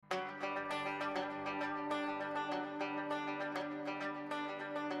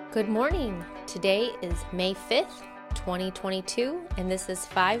Good morning. Today is May 5th, 2022, and this is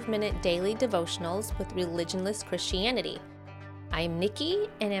 5-minute daily devotionals with religionless Christianity. I am Nickie,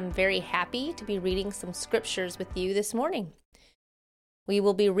 and I'm very happy to be reading some scriptures with you this morning. We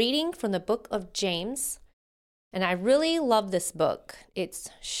will be reading from the book of James, and I really love this book. It's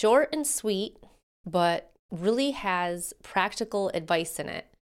short and sweet, but really has practical advice in it.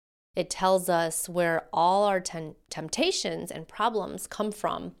 It tells us where all our temptations and problems come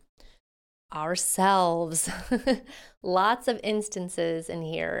from. Ourselves. Lots of instances in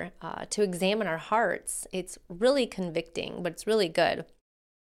here to examine our hearts. It's really convicting, but it's really good.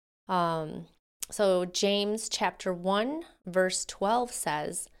 So James chapter 1, verse 12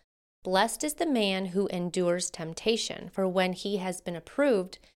 says, "Blessed is the man who endures temptation, for when he has been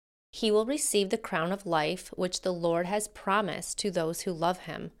approved, he will receive the crown of life which the Lord has promised to those who love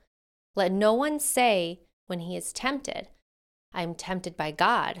him. Let no one say when he is tempted, I am tempted by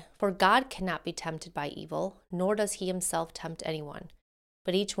God, for God cannot be tempted by evil, nor does he himself tempt anyone.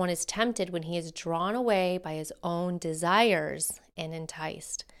 But each one is tempted when he is drawn away by his own desires and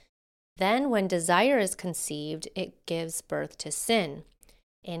enticed. Then when desire is conceived, it gives birth to sin.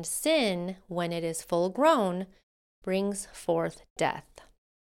 And sin, when it is full grown, brings forth death."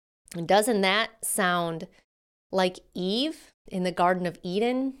 And doesn't that sound like Eve in the Garden of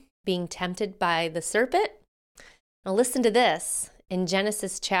Eden being tempted by the serpent? Now listen to this in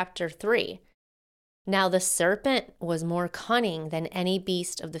Genesis chapter 3. "Now the serpent was more cunning than any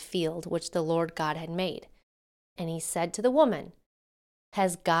beast of the field which the Lord God had made. And he said to the woman,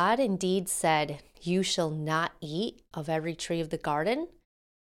 Has God indeed said, You shall not eat of every tree of the garden?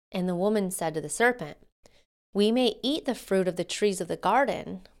 And the woman said to the serpent, We may eat the fruit of the trees of the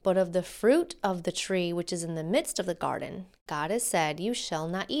garden, but of the fruit of the tree which is in the midst of the garden, God has said, You shall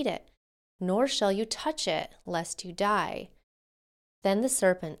not eat it, nor shall you touch it, lest you die. Then the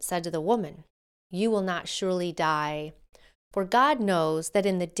serpent said to the woman, You will not surely die, for God knows that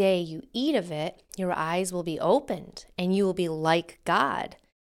in the day you eat of it, your eyes will be opened, and you will be like God,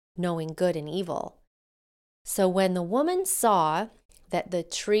 knowing good and evil. So when the woman saw that the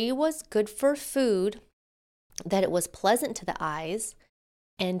tree was good for food, that it was pleasant to the eyes,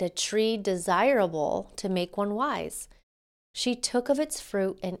 and a tree desirable to make one wise, she took of its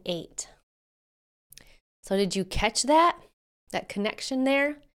fruit and ate." So did you catch that connection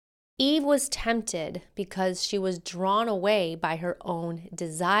there? Eve was tempted because she was drawn away by her own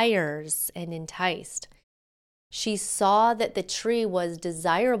desires and enticed. She saw that the tree was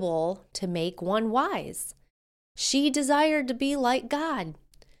desirable to make one wise. She desired to be like God.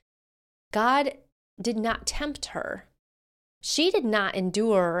 God did not tempt her. She did not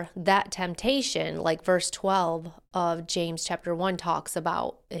endure that temptation like verse 12 of James chapter 1 talks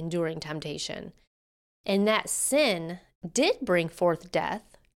about enduring temptation. And that sin did bring forth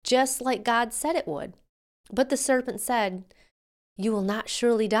death, just like God said it would. But the serpent said, You will not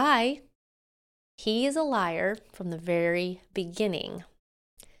surely die. He is a liar from the very beginning.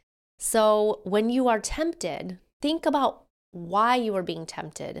 So when you are tempted, think about why you are being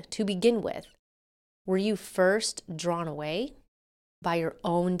tempted to begin with. Were you first drawn away by your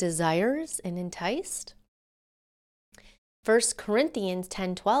own desires and enticed? 1 Corinthians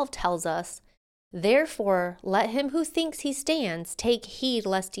 10:12 tells us, Therefore let him who thinks he stands take heed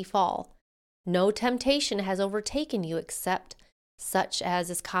lest he fall. No temptation has overtaken you except such as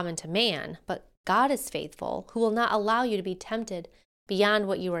is common to man, but God is faithful, who will not allow you to be tempted beyond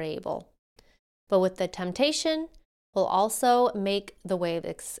what you are able. But with the temptation will also make the way of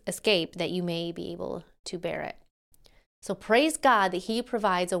escape that you may be able to bear it. So praise God that he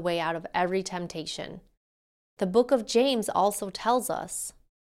provides a way out of every temptation. The book of James also tells us,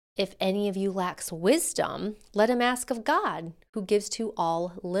 If any of you lacks wisdom, let him ask of God, who gives to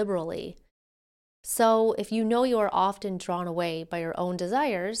all liberally. So if you know you are often drawn away by your own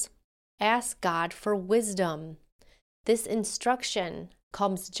desires, ask God for wisdom. This instruction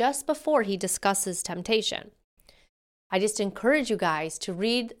comes just before he discusses temptation. I just encourage you guys to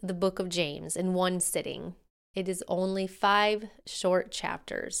read the book of James in one sitting. It is only 5 short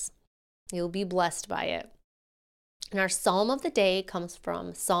chapters. You'll be blessed by it. And our psalm of the day comes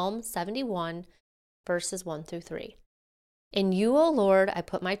from Psalm 71, verses 1 through 3. In you, O Lord, I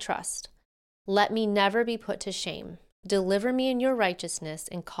put my trust. Let me never be put to shame. Deliver me in your righteousness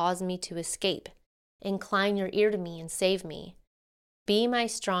and cause me to escape. Incline your ear to me and save me. Be my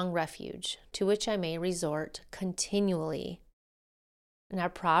strong refuge, to which I may resort continually. And our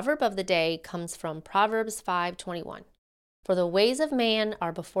proverb of the day comes from Proverbs 5:21. For the ways of man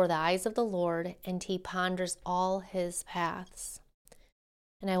are before the eyes of the Lord, and he ponders all his paths.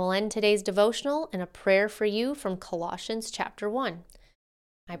 And I will end today's devotional in a prayer for you from Colossians chapter 1.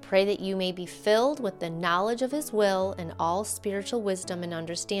 I pray that you may be filled with the knowledge of His will and all spiritual wisdom and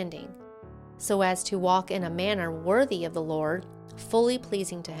understanding, so as to walk in a manner worthy of the Lord, fully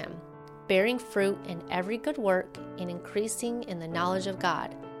pleasing to Him, bearing fruit in every good work and increasing in the knowledge of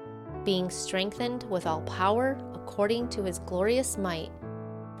God, being strengthened with all power according to His glorious might,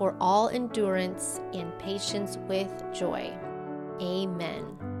 for all endurance and patience with joy.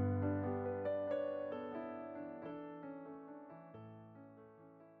 Amen.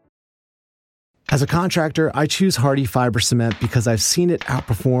 As a contractor, I choose Hardy Fiber Cement because I've seen it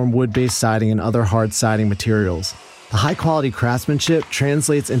outperform wood-based siding and other hard siding materials. The high-quality craftsmanship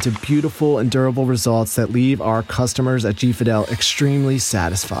translates into beautiful and durable results that leave our customers at G-Fidel extremely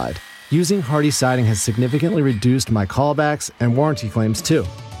satisfied. Using Hardy siding has significantly reduced my callbacks and warranty claims too.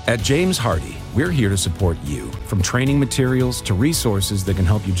 At James Hardy, we're here to support you, from training materials to resources that can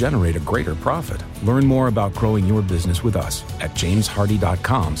help you generate a greater profit. Learn more about growing your business with us at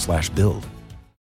jameshardy.com/build.